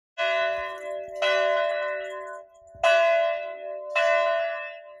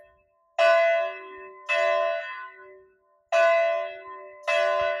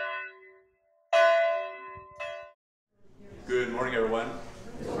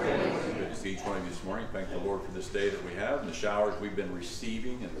see each one of you this morning. Thank the Lord for this day that we have and the showers we've been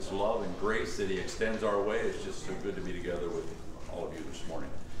receiving and this love and grace that He extends our way. It's just so good to be together with all of you this morning.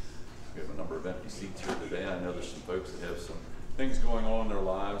 We have a number of empty seats here today. I know there's some folks that have some things going on in their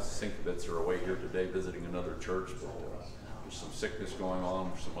lives. Sycophants are away here today visiting another church, but there's some sickness going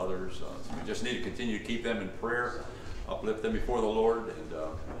on for some others. So we just need to continue to keep them in prayer, uplift them before the Lord, and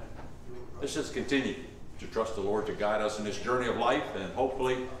let's just continue to trust the Lord to guide us in this journey of life, and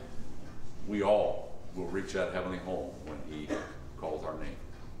hopefully we all will reach that heavenly home when He calls our name.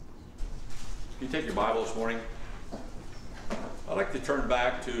 Can you take your Bible this morning? I'd like to turn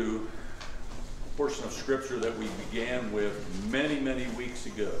back to a portion of Scripture that we began with many, many weeks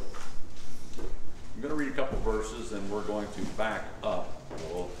ago. I'm going to read a couple verses, and we're going to back up.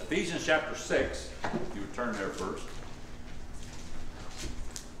 Well, Ephesians chapter 6, if you would turn there first.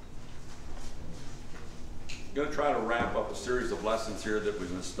 I'm going to try to wrap up a series of lessons here that we've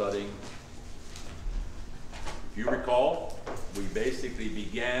been studying. If you recall, we basically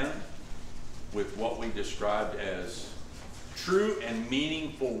began with what we described as true and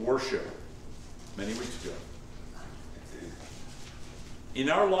meaningful worship many weeks ago. In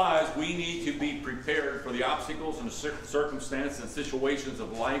our lives, we need to be prepared for the obstacles and circumstances and situations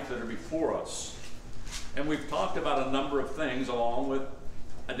of life that are before us. And we've talked about a number of things along with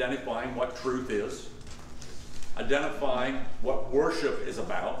identifying what truth is, identifying what worship is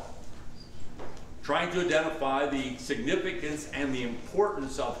about, trying to identify the significance and the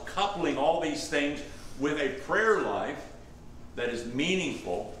importance of coupling all these things with a prayer life that is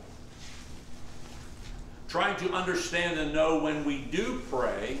meaningful, trying to understand and know when we do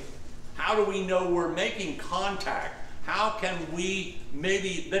pray, how do we know we're making contact? How can we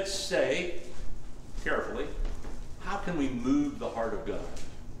maybe, let's say, carefully, how can we move the heart of God?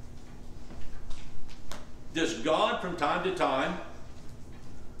 Does God from time to time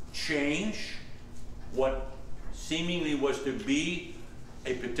change what seemingly was to be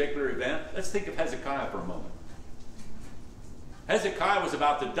a particular event? Let's think of Hezekiah for a moment. Hezekiah was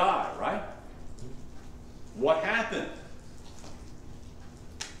about to die, right? What happened?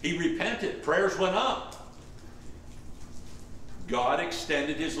 He repented. Prayers went up. God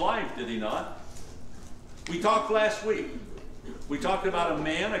extended his life, did He not? We talked last week. We talked about a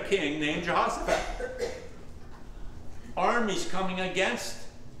man, a king named Jehoshaphat. Armies coming against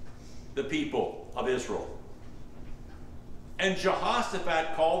the people of Israel. And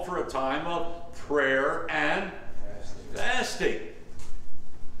Jehoshaphat called for a time of prayer and fasting.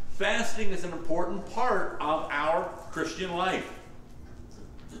 Fasting is an important part of our Christian life.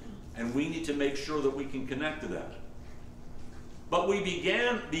 And we need to make sure that we can connect to that. But we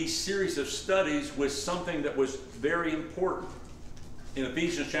began these series of studies with something that was very important in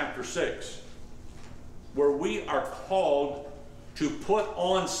Ephesians chapter 6. Where we are called to put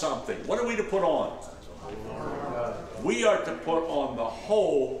on something. What are we to put on? We are to put on the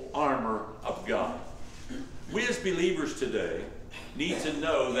whole armor of God. We as believers today need to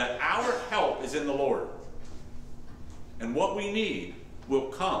know that our help is in the Lord. And what we need will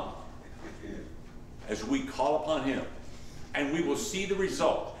come as we call upon Him. And we will see the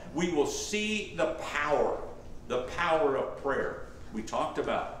result. We will see the power of prayer. We talked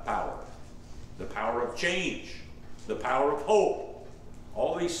about power. The power of change, the power of hope,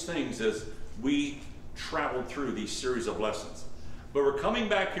 all these things as we traveled through these series of lessons. But we're coming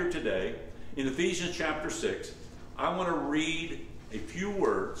back here today in Ephesians chapter 6. I want to read a few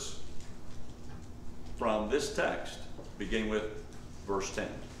words from this text, beginning with verse 10.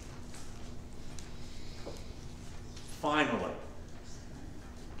 Finally,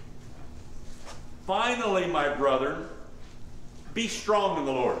 my brethren, be strong in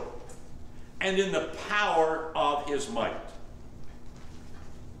the Lord and in the power of His might.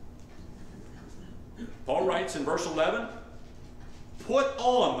 Paul writes in verse 11, put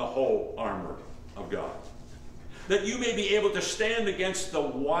on the whole armor of God, that you may be able to stand against the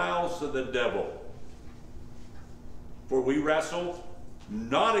wiles of the devil. For we wrestle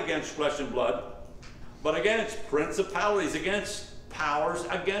not against flesh and blood, but against principalities, against powers,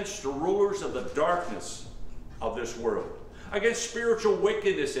 against the rulers of the darkness of this world, against spiritual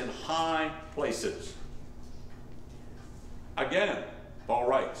wickedness in high places. Again, Paul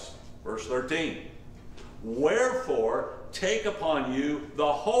writes, verse 13, wherefore take upon you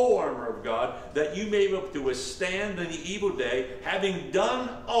the whole armor of God, that you may be able to withstand in the evil day, having done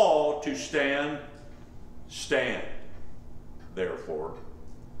all to stand, stand. Therefore,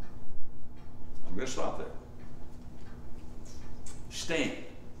 I'm going to stop there. Stand.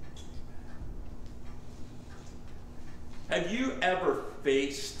 Have you ever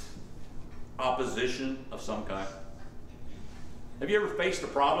faced opposition of some kind? Have you ever faced a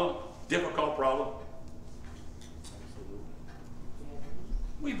problem difficult problem?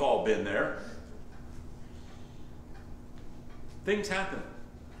 We've all been there. Things happen.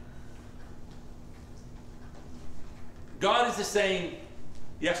 God is the same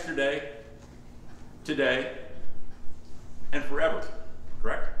yesterday, today, and forever.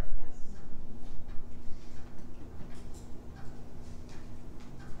 Correct?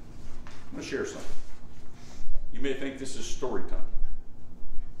 I'm going to share something. You may think this is story time.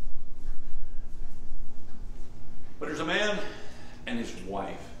 But there's a man and his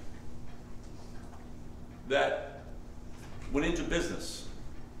wife that went into business.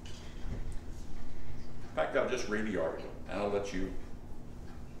 In fact, I'll just read the article and I'll let you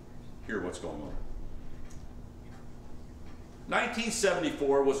hear what's going on.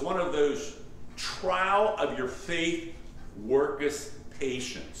 1974 was one of those trial of your faith worketh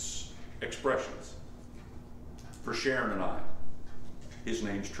patience expressions for Sharon and I. His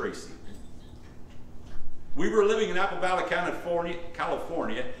name's Tracy. We were living in Apple Valley,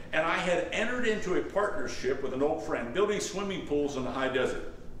 California, and I had entered into a partnership with an old friend, building swimming pools in the high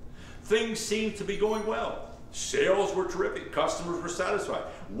desert. Things seemed to be going well. Sales were terrific. Customers were satisfied.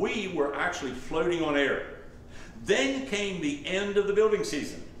 We were actually floating on air. Then came the end of the building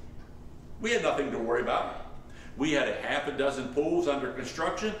season. We had nothing to worry about. We had a half a dozen pools under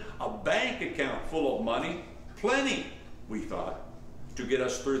construction, a bank account full of money, plenty, we thought, to get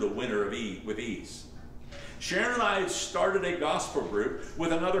us through the winter with ease. Sharon and I had started a gospel group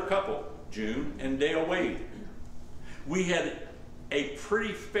with another couple, June and Dale Wade. We had a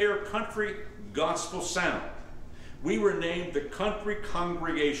pretty fair country gospel sound. We were named the Country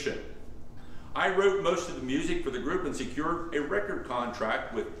Congregation. I wrote most of the music for the group and secured a record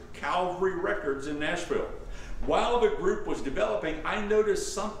contract with Calvary Records in Nashville. While the group was developing, I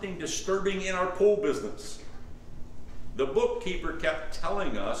noticed something disturbing in our pool business. The bookkeeper kept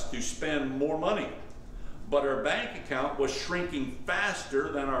telling us to spend more money, but our bank account was shrinking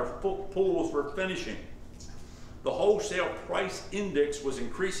faster than our pools were finishing. The wholesale price index was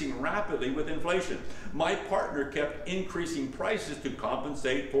increasing rapidly with inflation. My partner kept increasing prices to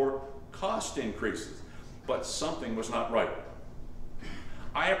compensate for cost increases, but something was not right.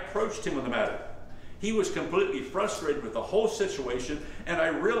 I approached him on the matter. He was completely frustrated with the whole situation, and I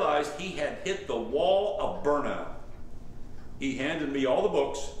realized he had hit the wall of burnout. He handed me all the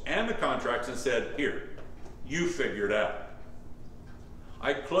books and the contracts and said, "Here, you figure it out."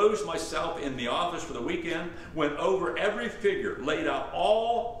 I closed myself in the office for the weekend, went over every figure, laid out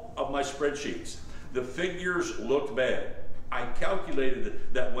all of my spreadsheets. The figures looked bad. I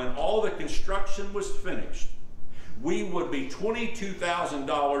calculated that when all the construction was finished, we would be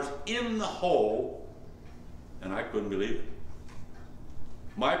 $22,000 in the hole, and I couldn't believe it.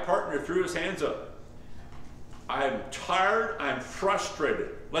 My partner threw his hands up. "I'm tired, I'm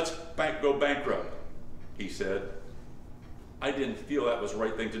frustrated. Let's go bankrupt," he said. I didn't feel that was the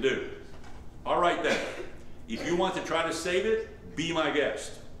right thing to do. "All right then, if you want to try to save it, be my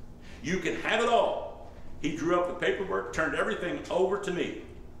guest. You can have it all." He drew up the paperwork, turned everything over to me.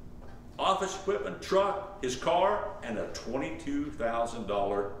 Office equipment, truck, his car, and a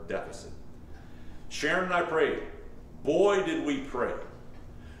 $22,000 deficit. Sharon and I prayed. Boy, did we pray.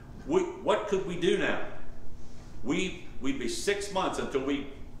 What could we do now? We'd be 6 months until we'd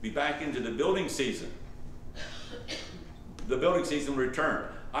be back into the building season. The building season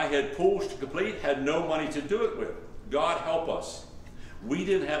returned. I had pools to complete, had no money to do it with. God help us. We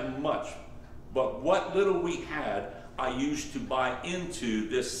didn't have much, but what little we had, I used to buy into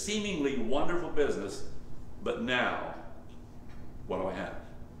this seemingly wonderful business. But now, what do I have?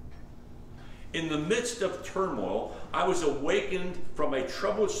 In the midst of turmoil, I was awakened from a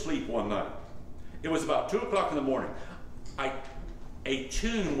troubled sleep one night. It was about 2 o'clock in the morning. A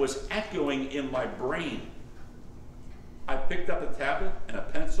tune was echoing in my brain. I picked up a tablet and a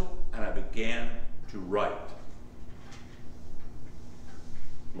pencil and I began to write.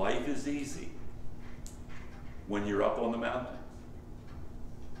 Life is easy when you're up on the mountain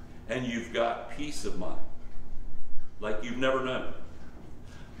and you've got peace of mind like you've never known.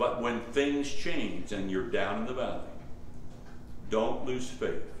 But when things change and you're down in the valley, don't lose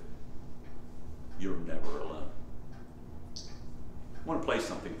faith. You're never alone. I want to play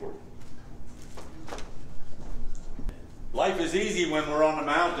something for you. Life is easy when we're on the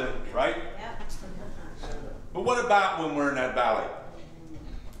mountain, right? Yep. But what about when we're in that valley?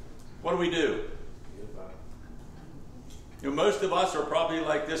 What do? You know, most of us are probably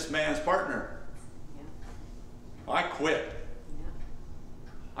like this man's partner. Yeah. I quit. Yeah.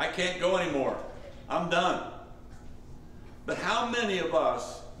 I can't go anymore. I'm done. But how many of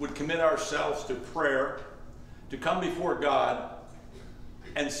us would commit ourselves to prayer, to come before God,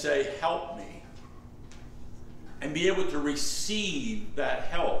 and say, help me, and be able to receive that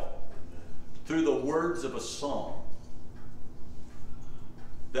help through the words of a song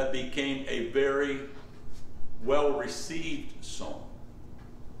that became a very well-received song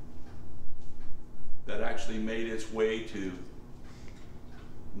that actually made its way to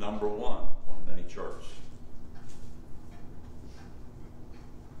 #1 on many charts.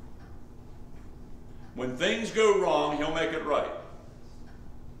 When things go wrong, he'll make it right.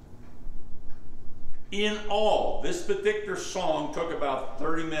 In all, this particular song took about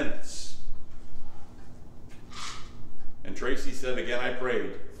 30 minutes. And Tracy said, again, I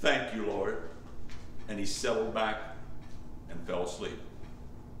prayed, thank you, Lord. And he settled back and fell asleep.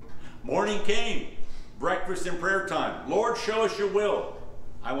 Morning came, breakfast and prayer time. Lord, show us your will.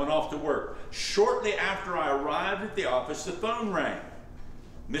 I went off to work. Shortly after I arrived at the office, the phone rang.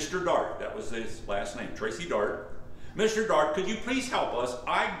 Mr. Dart, that was his last name, Tracy Dart. Mr. Dart, could you please help us?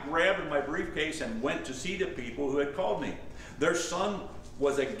 I grabbed my briefcase and went to see the people who had called me. Their son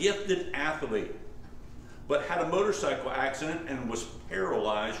was a gifted athlete, but had a motorcycle accident and was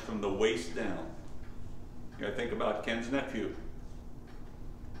paralyzed from the waist down. You gotta think about Ken's nephew.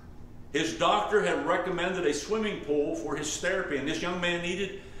 His doctor had recommended a swimming pool for his therapy, and this young man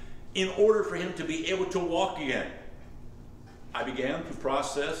needed in order for him to be able to walk again. I began to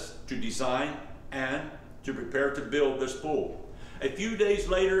process, to design, and to prepare to build this pool. A few days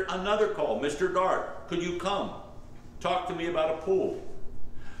later, another call. Mr. Dart, could you come? Talk to me about a pool.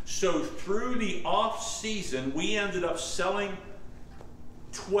 So through the off season, we ended up selling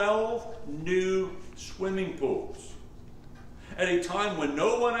 12 new swimming pools at a time when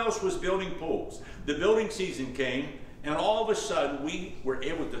no one else was building pools. The building season came, and all of a sudden we were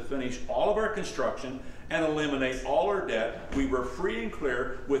able to finish all of our construction and eliminate all our debt. We were free and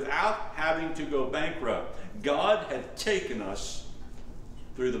clear without having to go bankrupt. God had taken us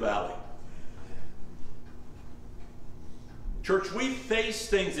through the valley. Church, we face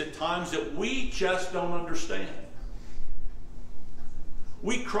things at times that we just don't understand.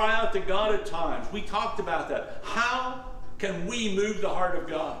 We cry out to God at times. We talked about that. How can we move the heart of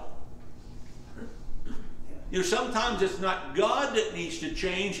God? You know, sometimes it's not God that needs to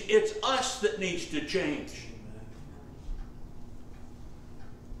change, it's us that needs to change.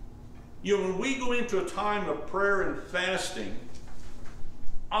 You know, when we go into a time of prayer and fasting,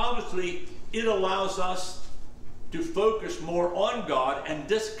 obviously it allows us to focus more on God and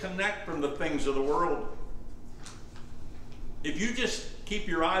disconnect from the things of the world. If you just keep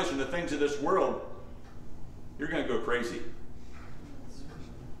your eyes on the things of this world, you're going to go crazy.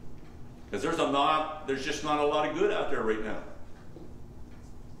 Because there's just not a lot of good out there right now.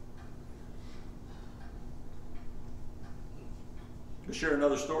 To share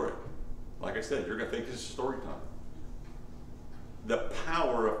another story. Like I said, you're going to think this is story time. The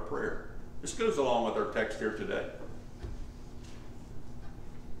power of prayer. This goes along with our text here today.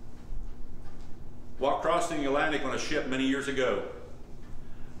 While crossing the Atlantic on a ship many years ago,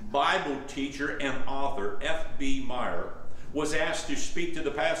 Bible teacher and author F.B. Meyer was asked to speak to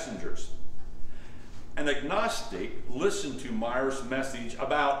the passengers. An agnostic listened to Meyer's message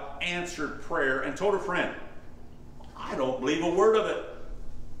about answered prayer and told a friend, I don't believe a word of it.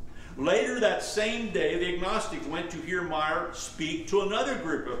 Later that same day, the agnostic went to hear Meyer speak to another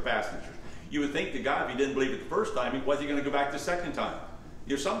group of passengers. You would think the guy, if he didn't believe it the first time, was he going to go back the second time?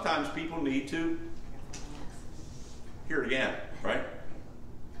 You know, sometimes people need to hear it again, right?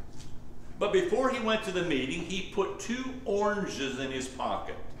 But before he went to the meeting, he put 2 oranges in his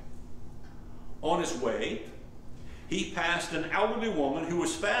pocket. On his way, he passed an elderly woman who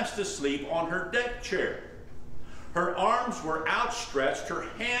was fast asleep on her deck chair. Her arms were outstretched, her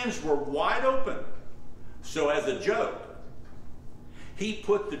hands were wide open. So as a joke, he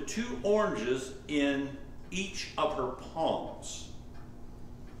put the 2 oranges in each of her palms.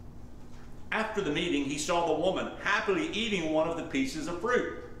 After the meeting, he saw the woman happily eating one of the pieces of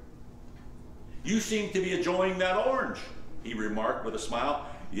fruit. You seem to be enjoying that orange, he remarked with a smile.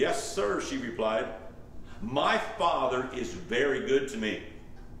 Yes, sir, she replied. My father is very good to me.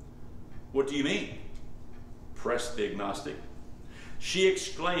 What do you mean? Pressed the agnostic. She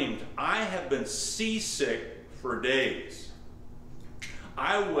exclaimed, I have been seasick for days.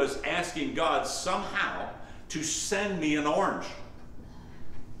 I was asking God somehow to send me an orange.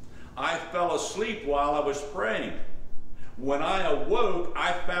 I fell asleep while I was praying. When I awoke,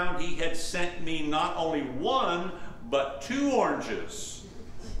 I found he had sent me not only 1, but 2 oranges.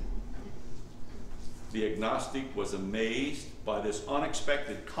 The agnostic was amazed by this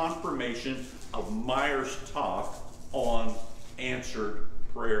unexpected confirmation of Meyer's talk on answered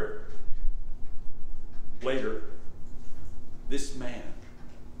prayer. Later, this man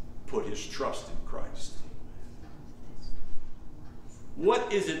put his trust in Christ.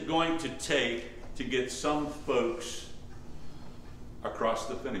 What is it going to take to get some folks across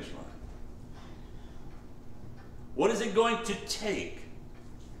the finish line? What is it going to take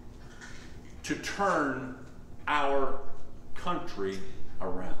to turn our country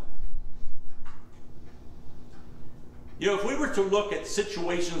around? You know, if we were to look at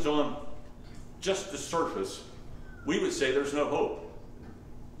situations on just the surface, we would say there's no hope.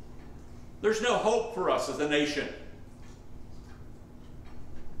 There's no hope for us as a nation.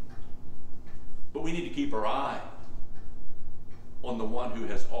 But we need to keep our eye on the one who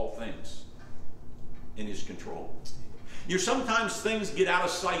has all things in his control. You know, sometimes things get out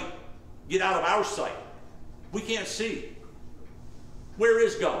of sight, get out of our sight. We can't see. Where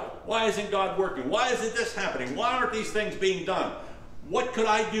is God? Why isn't God working? Why isn't this happening? Why aren't these things being done? What could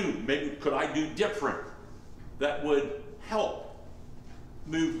I do? Maybe could I do different that would help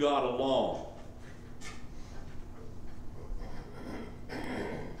move God along?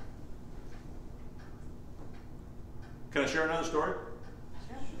 Can I share another story?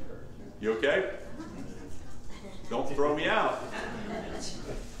 You okay? Don't throw me out.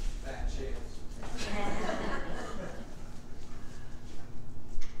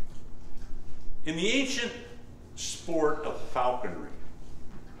 In the ancient sport of falconry,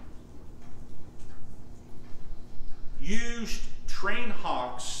 used trained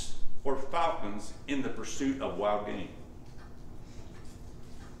hawks or falcons in the pursuit of wild game.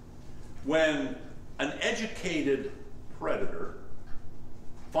 When an educated predator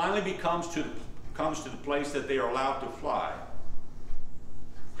finally comes to the place that they are allowed to fly,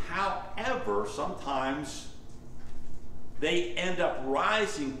 however, sometimes they end up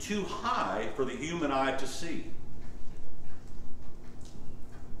rising too high for the human eye to see.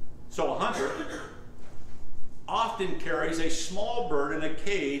 So a hunter often carries a small bird in a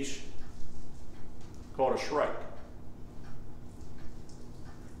cage called a shrike.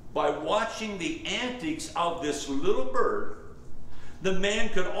 By watching the antics of this little bird, the man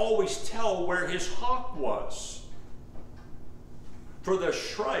could always tell where his hawk was. For the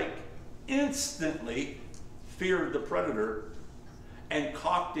shrike instantly feared the predator and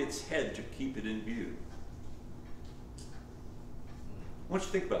cocked its head to keep it in view. I want you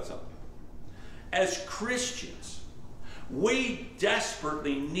to think about something. As Christians, we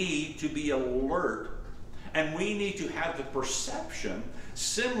desperately need to be alert, and we need to have the perception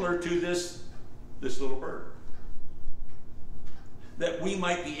similar to this little bird, that we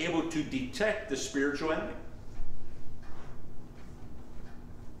might be able to detect the spiritual enemy.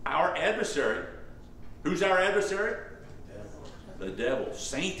 Our adversary, who's our adversary? The devil,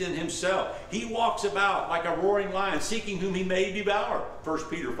 Satan himself. He walks about like a roaring lion, seeking whom he may devour. 1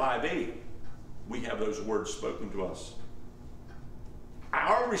 Peter 5:8. We have those words spoken to us.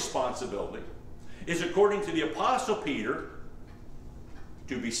 Our responsibility is, according to the Apostle Peter,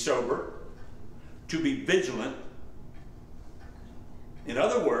 to be sober, to be vigilant. In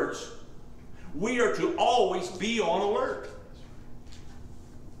other words, we are to always be on alert.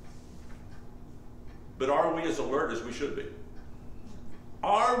 But are we as alert as we should be?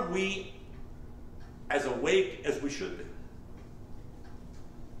 Are we as awake as we should be?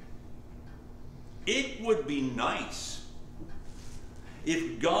 It would be nice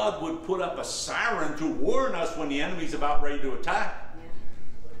if God would put up a siren to warn us when the enemy's about ready to attack.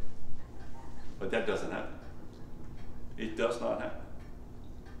 But that doesn't happen. It does not happen.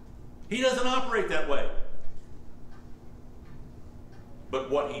 He doesn't operate that way.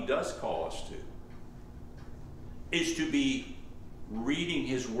 But what he does call us to is to be reading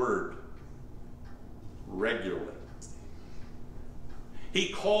his word regularly. He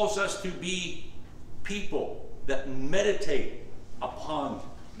calls us to be people that meditate upon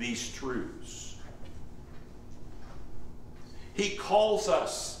these truths. He calls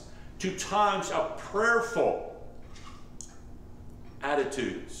us to times of prayerful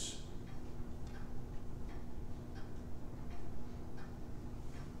attitudes.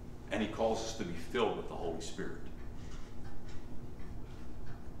 And he calls us to be filled with the Holy Spirit.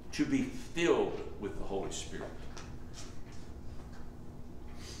 To be filled with the Holy Spirit.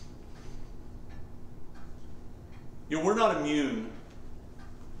 You know, we're not immune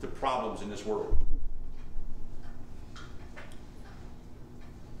to problems in this world.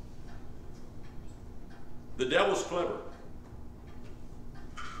 The devil's clever.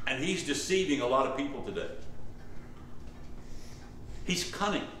 And he's deceiving a lot of people today. He's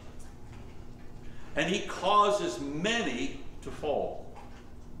cunning. And he causes many to fall.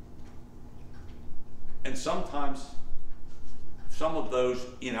 And sometimes, some of those,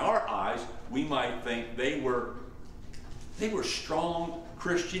 in our eyes, we might think they were They were strong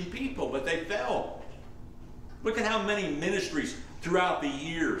Christian people, but they fell. Look at how many ministries throughout the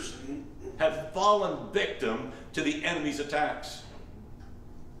years have fallen victim to the enemy's attacks.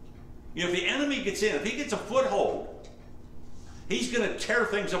 You know, if the enemy gets in, if he gets a foothold, he's going to tear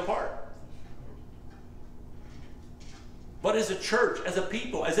things apart. But as a church, as a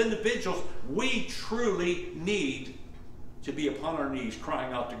people, as individuals, we truly need to be upon our knees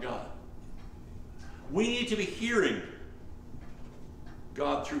crying out to God. We need to be hearing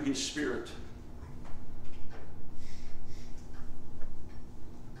God through His Spirit.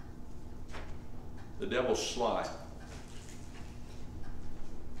 The devil's sly.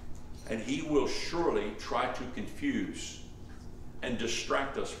 And he will surely try to confuse and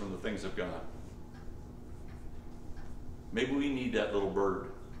distract us from the things of God. Maybe we need that little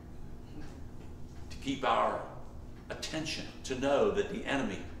bird to keep our attention, to know that the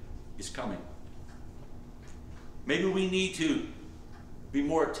enemy is coming. Maybe we need to be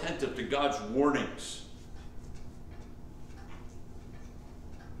more attentive to God's warnings.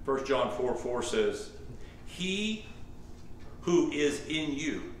 1 John 4:4 says, "He who is in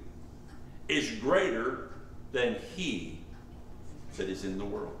you is greater than he that is in the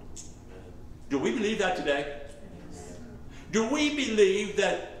world." Do we believe that today? Do we believe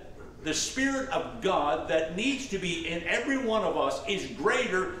that the Spirit of God that needs to be in every one of us is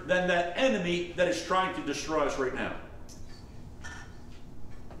greater than that enemy that is trying to destroy us right now?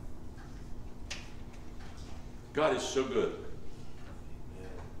 God is so good.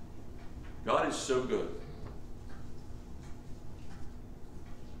 God is so good.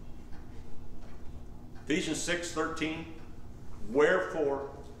 Ephesians 6:13, "Wherefore,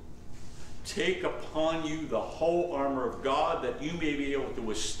 take upon you the whole armor of God, that you may be able to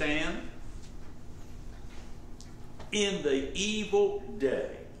withstand in the evil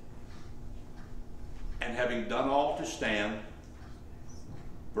day. And having done all to stand,"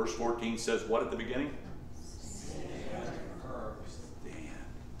 verse 14 says what at the beginning? Stand.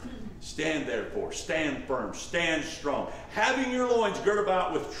 Stand therefore, stand firm, stand strong, having your loins girt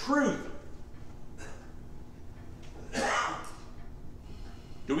about with truth.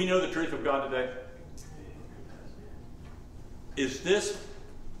 Do we know the truth of God today? Is this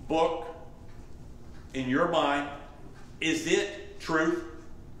book in your mind, is it truth?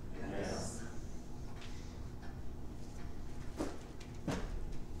 Yes.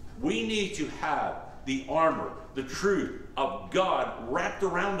 We need to have the armor, the truth of God wrapped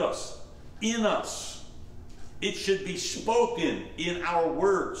around us, in us. It should be spoken in our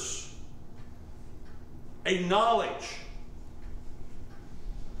words. A knowledge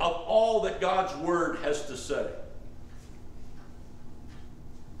of all that God's Word has to say.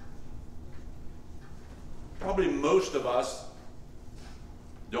 Probably most of us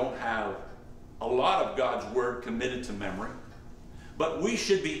don't have a lot of God's Word committed to memory, but we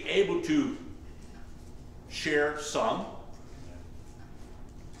should be able to share some.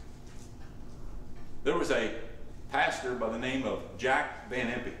 There was a pastor by the name of Jack Van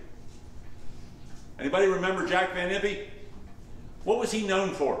Impe. Anybody remember Jack Van Impe? What was he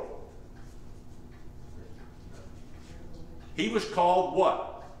known for? He was called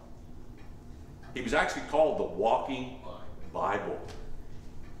what? He was actually called the Walking Bible.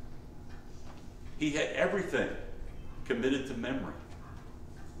 He had everything committed to memory.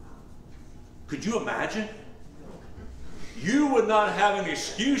 Could you imagine? You would not have an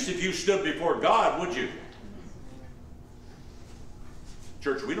excuse if you stood before God, would you?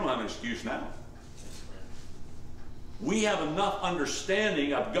 Church, we don't have an excuse now. We have enough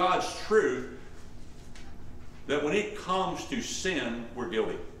understanding of God's truth that when it comes to sin, we're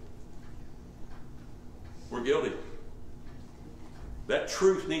guilty. We're guilty. That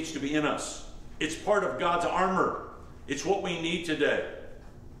truth needs to be in us. It's part of God's armor. It's what we need today.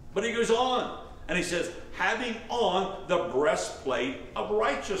 But he goes on, and he says, having on the breastplate of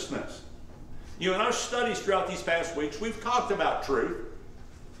righteousness. You know, in our studies throughout these past weeks, we've talked about truth,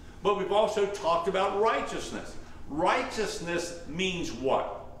 but we've also talked about righteousness. Righteousness means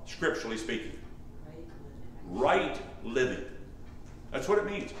what, scripturally speaking? Right living. That's what it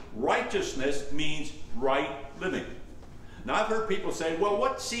means. Righteousness means right living. Now, I've heard people say, well,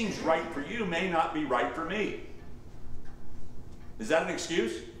 what seems right for you may not be right for me. Is that an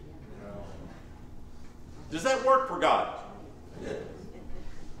excuse? No. Does that work for God?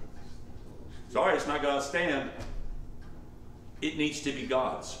 Sorry, it's not going to stand. It needs to be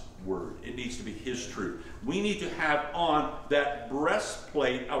God's word. It needs to be his truth. We need to have on that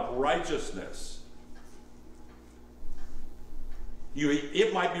breastplate of righteousness.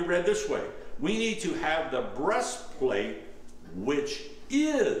 It might be read this way. We need to have the breastplate which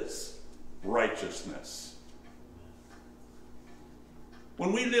is righteousness.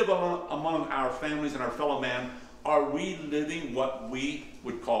 When we live among our families and our fellow man, are we living what we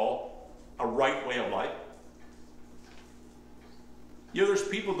would call a right way of life? You know, there's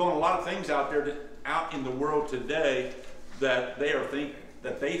people doing a lot of things out there, out in the world today, that they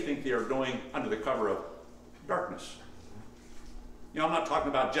think they are doing under the cover of darkness. You know, I'm not talking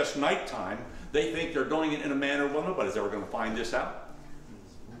about just nighttime. They think they're doing it in a manner, well, nobody's ever going to find this out.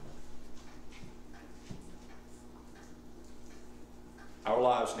 Our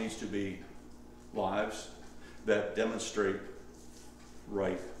lives needs to be lives that demonstrate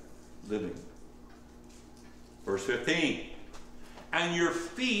right living. Verse 15. And your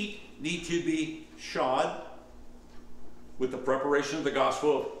feet need to be shod with the preparation of the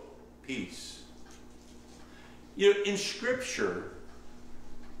gospel of peace. You know, in Scripture,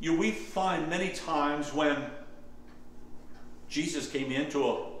 we find many times when Jesus came into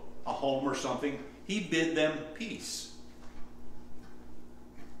a home or something, he bid them peace.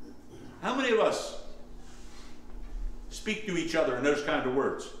 How many of us speak to each other in those kind of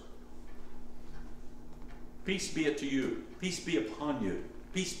words? Peace be it to you. Peace be upon you.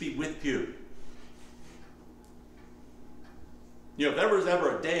 Peace be with you. You know, if there was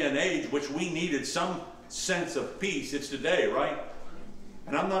ever a day and age which we needed some sense of peace, it's today, right?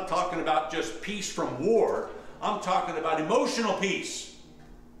 And I'm not talking about just peace from war. I'm talking about emotional peace.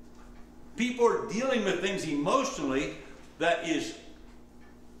 People are dealing with things emotionally that is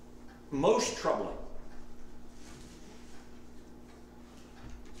most troubling.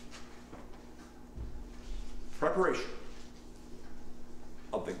 Preparation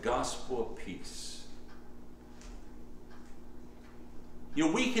of the gospel of peace. You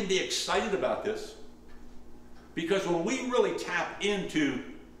know, we can be excited about this because when we really tap into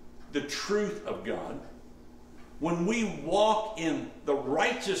the truth of God, when we walk in the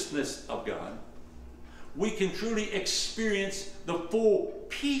righteousness of God, we can truly experience the full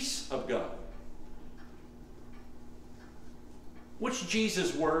peace of God. Which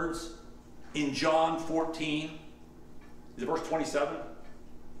Jesus' words in John 14, is it verse 27?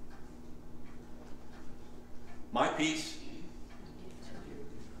 My peace.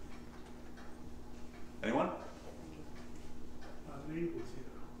 Anyone? I leave with you.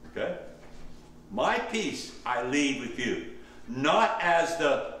 Okay. My peace I leave with you, not as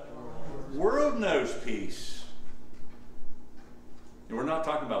the world knows peace. And we're not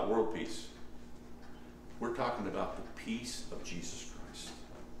talking about world peace. We're talking about the peace of Jesus Christ.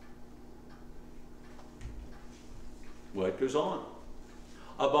 Well, it goes on.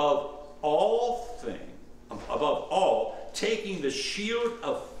 Above all, taking the shield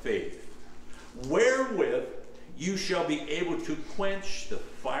of faith, wherewith you shall be able to quench the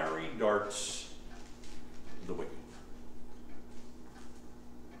fiery darts of the wicked.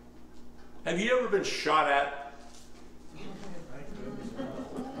 Have you ever been shot at?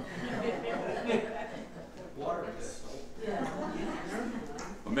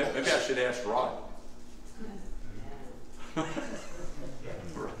 Well, maybe I should ask Rod.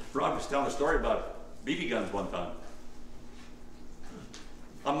 Rod was telling a story about BB guns one time.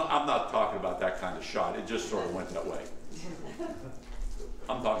 I'm not talking about that kind of shot. It just sort of went that way.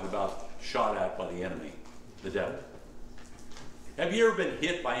 I'm talking about shot at by the enemy, the devil. Have you ever been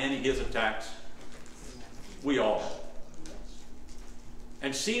hit by any of his attacks? We all have.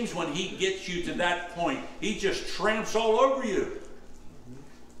 And it seems when he gets you to that point, he just tramps all over you.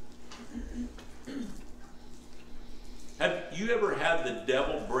 Have you ever had the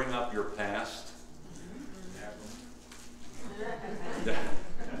devil bring up your past?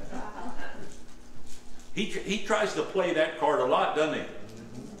 He tries to play that card a lot, doesn't he?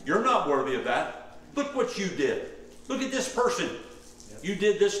 You're not worthy of that. Look what you did. Look at this person. You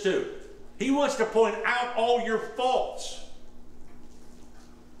did this too. He wants to point out all your faults.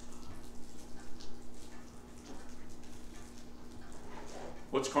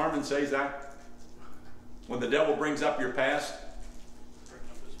 What's Carmen say, Zach? When the devil brings up your past,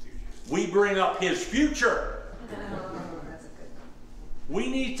 we bring up his future.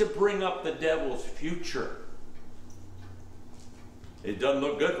 We need to bring up the devil's future. It doesn't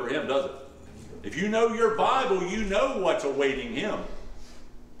look good for him, does it? If you know your Bible, you know what's awaiting him.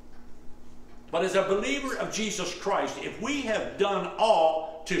 But as a believer of Jesus Christ, if we have done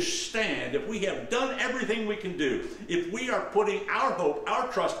all to stand, if we have done everything we can do, if we are putting our hope, our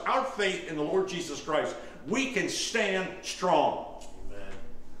trust, our faith in the Lord Jesus Christ, we can stand strong. Amen.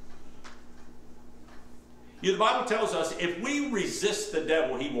 The Bible tells us if we resist the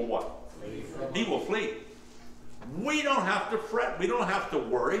devil, he will what? Flee. He will flee. We don't have to fret. We don't have to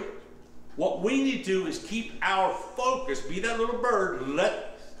worry. What we need to do is keep our focus, be that little bird, let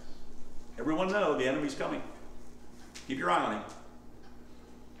everyone know the enemy's coming. Keep your eye on him.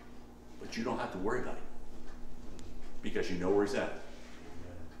 But you don't have to worry about him because you know where he's at.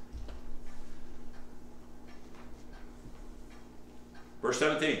 Verse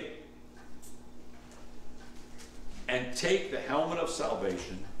 17. And take the helmet of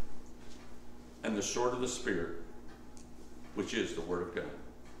salvation and the sword of the Spirit, which is the Word of God.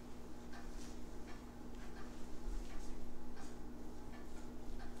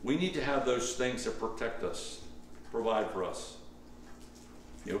 We need to have those things that protect us, provide for us.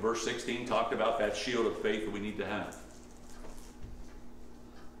 You know, verse 16 talked about that shield of faith that we need to have.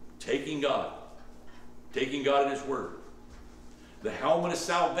 Taking God in His Word. The helmet of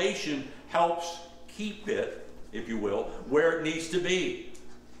salvation helps keep it, if you will, where it needs to be.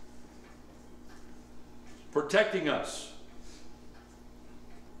 Protecting us.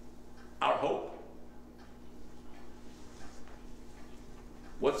 Our hope.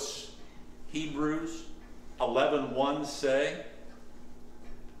 What's Hebrews 11:1 say?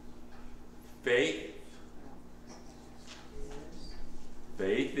 Faith.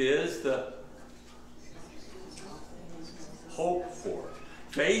 Faith is the hope for.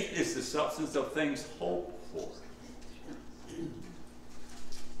 Faith is the substance of things hoped for.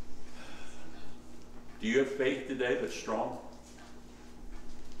 Do you have faith today that's strong?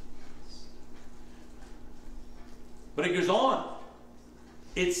 But it goes on.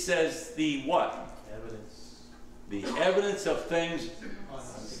 It says the what? Evidence. The evidence of things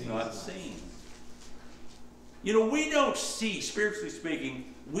not seen. You know, we don't see, spiritually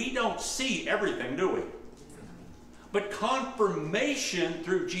speaking, we don't see everything, do we? But confirmation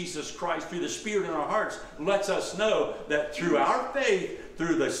through Jesus Christ, through the Spirit in our hearts, lets us know that through our faith,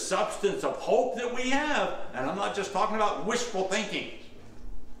 through the substance of hope that we have, and I'm not just talking about wishful thinking,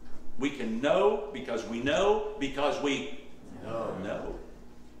 we can know because we know because we know.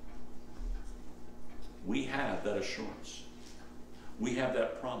 We have that assurance. We have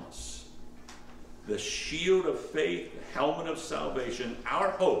that promise. The shield of faith, the helmet of salvation, our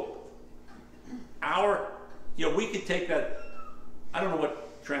hope, we could take that, I don't know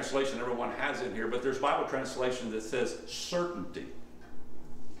what translation everyone has in here, but there's Bible translation that says certainty.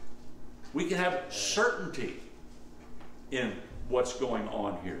 We can have certainty in what's going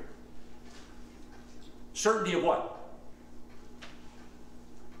on here. Certainty of what?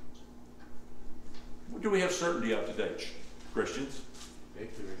 What do we have certainty of today, Christians?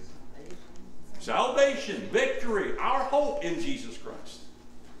 Victory. Salvation, victory, our hope in Jesus Christ.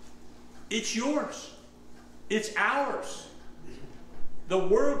 It's yours. It's ours. The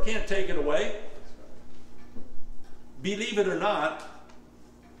world can't take it away. Believe it or not,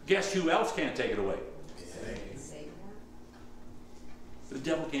 guess who else can't take it away? The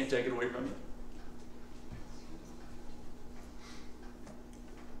devil can't take it away from you.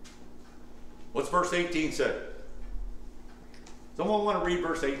 What's verse 18 say? Someone want to read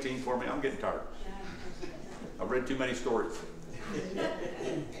verse 18 for me? I'm getting tired. I've read too many stories.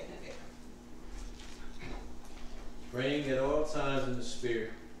 Praying at all times in the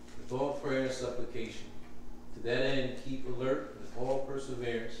Spirit, with all prayer and supplication. To that end, keep alert with all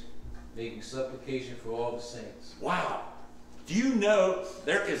perseverance, making supplication for all the saints. Wow. Do you know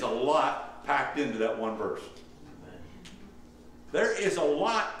there is a lot packed into that one verse? There is a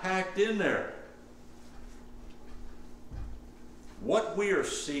lot packed in there. What we are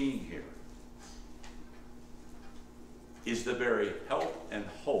seeing here is the very help and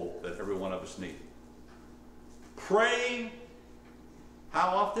hope that every one of us need. Praying, how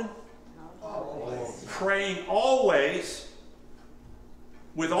often? Always. Praying always,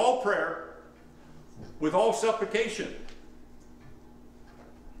 with all prayer, with all supplication.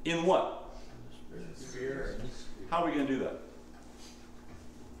 In what? Spirit. How are we going to do that?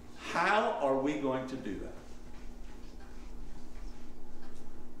 How are we going to do that?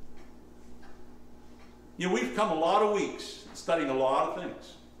 You know, we've come a lot of weeks studying a lot of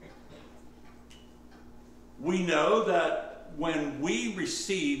things. We know that when we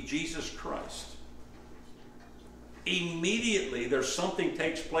receive Jesus Christ, immediately there's something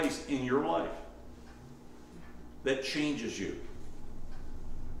takes place in your life that changes you.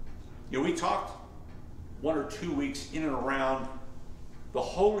 You know, we talked 1 or 2 weeks in and around the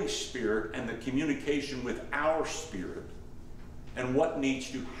Holy Spirit and the communication with our spirit and what needs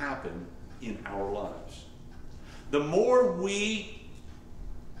to happen in our lives. The more we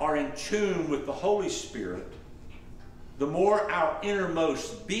are in tune with the Holy Spirit, the more our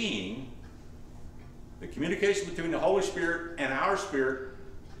innermost being, the communication between the Holy Spirit and our spirit,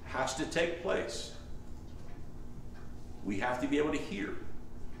 has to take place. We have to be able to hear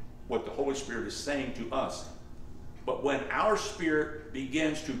what the Holy Spirit is saying to us. But when our spirit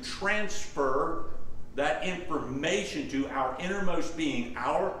begins to transfer that information to our innermost being,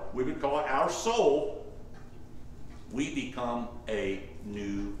 we would call it our soul, we become a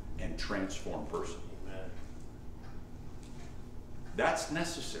new and transformed person. Amen. That's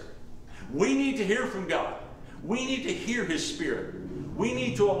necessary. We need to hear from God. We need to hear His Spirit. We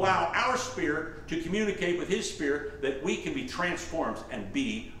need to allow our spirit to communicate with His Spirit, that we can be transformed and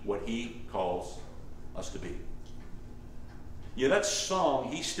be what He calls us to be. Yeah, that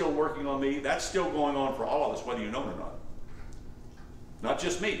song, He's Still Working on Me, that's still going on for all of us, whether you know it or not. Not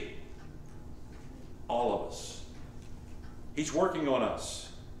just me. All of us. He's working on us.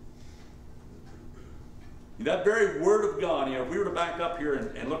 That very Word of God, if we were to back up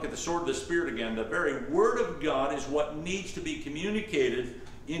here and look at the sword of the Spirit again, the very Word of God is what needs to be communicated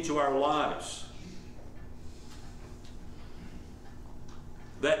into our lives.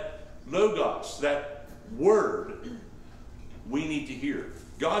 That Logos, that Word, we need to hear.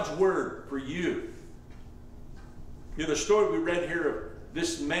 God's Word for you. The story we read here of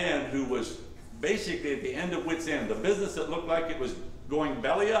this man who was basically at the end of wit's end, the business that looked like it was going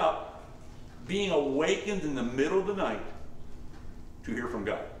belly up, being awakened in the middle of the night to hear from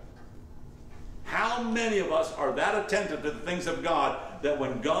God. How many of us are that attentive to the things of God that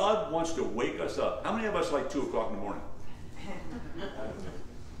when God wants to wake us up, how many of us like 2 o'clock in the morning?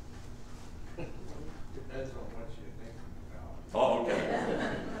 Depends on what you think about. Oh, okay.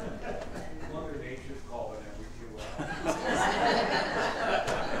 Mother Nature's calling every 2 hours.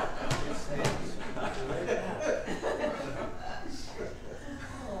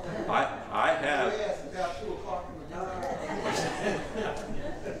 I have. Yes, about 2 o'clock in the morning.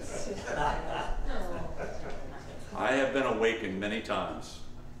 I have been awakened many times,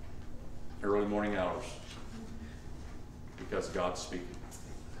 early morning hours, because God's speaking.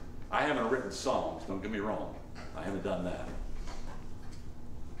 I haven't written songs, don't get me wrong. I haven't done that.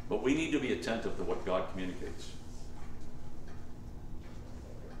 But we need to be attentive to what God communicates.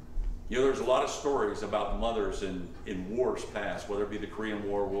 There's a lot of stories about mothers in wars past, whether it be the Korean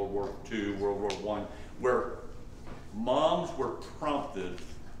War, World War II, World War I, where moms were prompted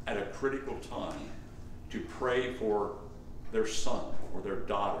at a critical time to pray for their son or their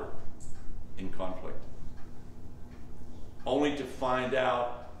daughter in conflict, only to find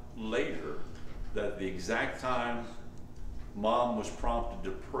out later that the exact time mom was prompted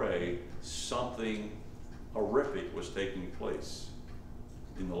to pray, something horrific was taking place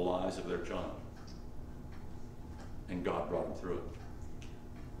in the lives of their child. And God brought them through it.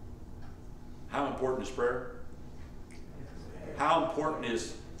 How important is prayer? How important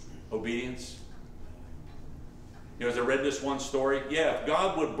is obedience? As I read this one story, if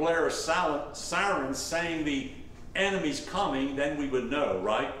God would blare a siren saying the enemy's coming, then we would know,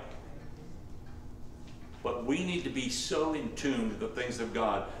 right? But we need to be so in tune to the things of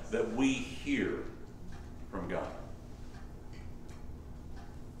God that we hear from God.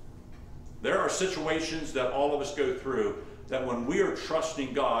 There are situations that all of us go through that when we are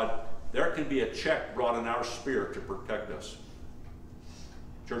trusting God, there can be a check brought in our spirit to protect us.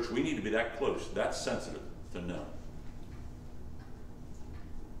 Church, we need to be that close, that sensitive to know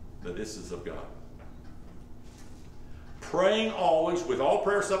that this is of God. Praying always with all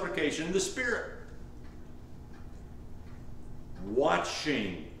prayer supplication in the Spirit.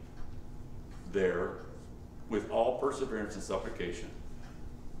 Watching there with all perseverance and supplication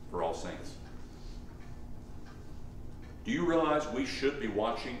for all saints. Do you realize we should be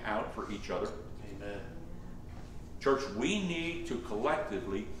watching out for each other? Amen. Church, we need to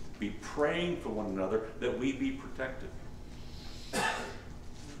collectively be praying for one another that we be protected.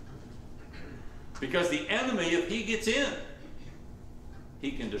 Because the enemy, if he gets in,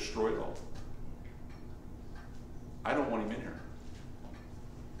 he can destroy it all. I don't want him in here.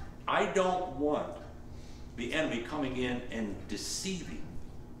 I don't want the enemy coming in and deceiving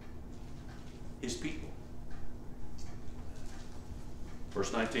his people.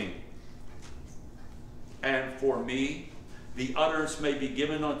 Verse 19. And for me, the utterance may be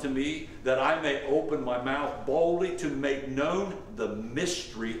given unto me, that I may open my mouth boldly to make known the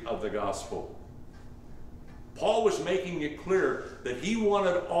mystery of the gospel. Paul was making it clear that he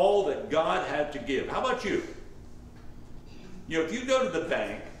wanted all that God had to give. How about you? If you go to the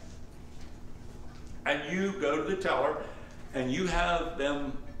bank and you go to the teller and you have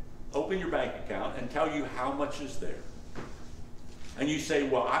them open your bank account and tell you how much is there, and you say,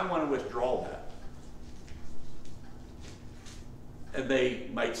 well, I want to withdraw that. And they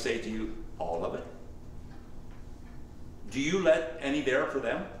might say to you, all of it? Do you let any there for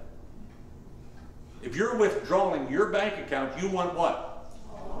them? If you're withdrawing your bank account, you want what?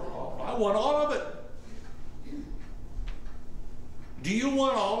 I want all of it. Do you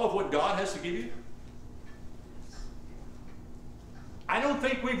want all of what God has to give you? I don't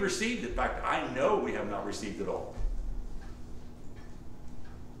think we've received it. In fact, I know we have not received it all.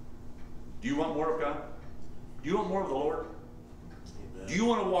 Do you want more of God? Do you want more of the Lord? Amen. Do you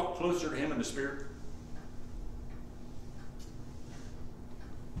want to walk closer to Him in the Spirit?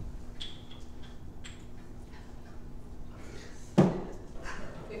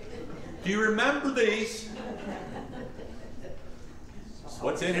 Do you remember these?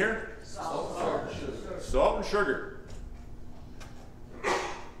 What's in here? Salt and sugar. Salt and sugar.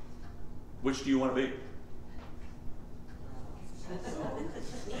 Which do you want to be?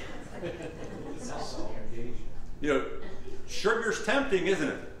 You know, sugar's tempting, isn't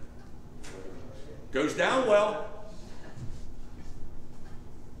it? Goes down well.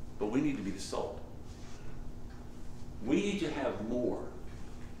 But we need to be the salt. We need to have more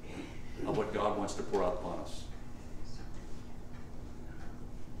of what God wants to pour out upon us.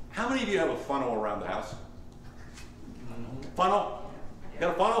 How many of you have a funnel around the house? Funnel? You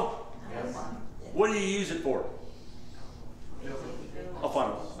got a funnel? Yes. What do you use it for? A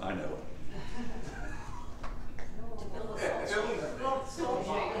funnel. I know it.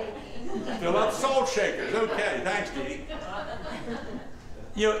 Fill up salt shakers. Okay, thanks, Dee.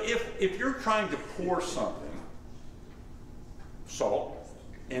 You know, if you're trying to pour something, salt,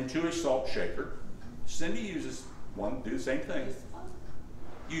 into a salt shaker, Cindy uses one to do the same thing.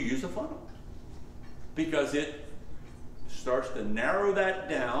 You use a funnel because it starts to narrow that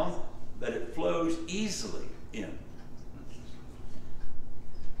down, that it flows easily in.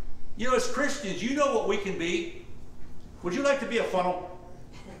 You know, as Christians, you know what we can be. Would you like to be a funnel?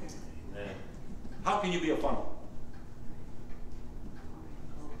 Amen. How can you be a funnel?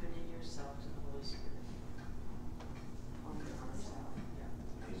 Opening yourself to the Holy Spirit.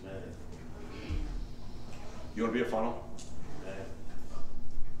 Amen. You want to be a funnel? Amen.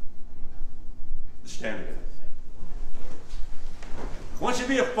 Stand together. I want you to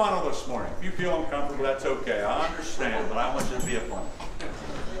be a funnel this morning. If you feel uncomfortable, that's okay. I understand, but I want you to be a funnel.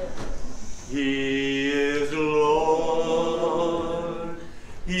 He is Lord.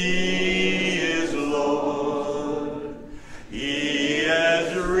 He is Lord. He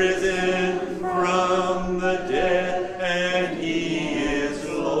has risen from the dead, and He is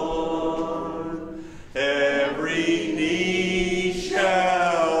Lord. Every knee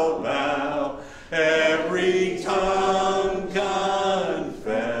shall bow, every tongue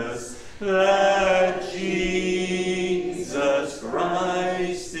confess that Jesus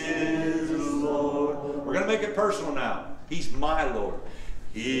Christ is Lord. We're going to make it personal now. He's my Lord.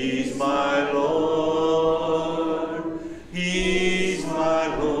 He's my Lord. He's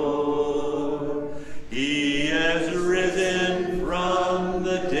my Lord. He has risen from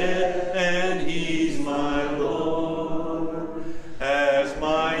the dead, and He's my Lord. As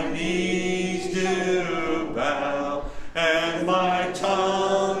my knees do bow, and my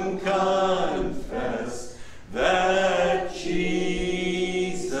tongue confess that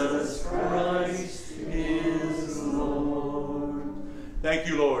Jesus Christ is Lord. Thank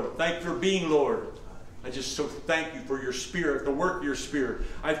you, Lord. Thank you for being Lord. I just so thank you for your Spirit, the work of your Spirit.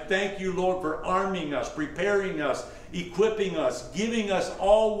 I thank you, Lord, for arming us, preparing us, equipping us, giving us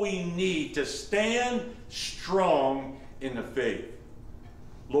all we need to stand strong in the faith.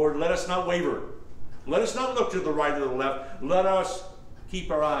 Lord, let us not waver. Let us not look to the right or the left. Let us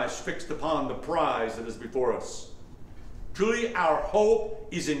keep our eyes fixed upon the prize that is before us. Truly, our hope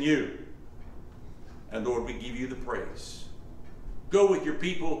is in you. And Lord, we give you the praise. Go with your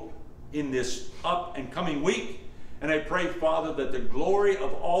people in this up and coming week. And I pray, Father, that the glory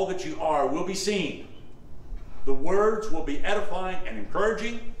of all that you are will be seen. The words will be edifying and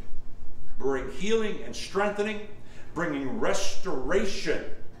encouraging, bring healing and strengthening, bringing restoration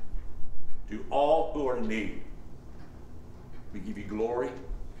to all who are in need. We give you glory,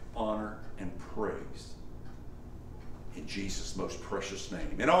 honor, and praise. In Jesus' most precious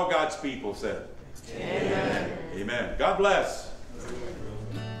name. And all God's people said, Amen. Amen. God bless.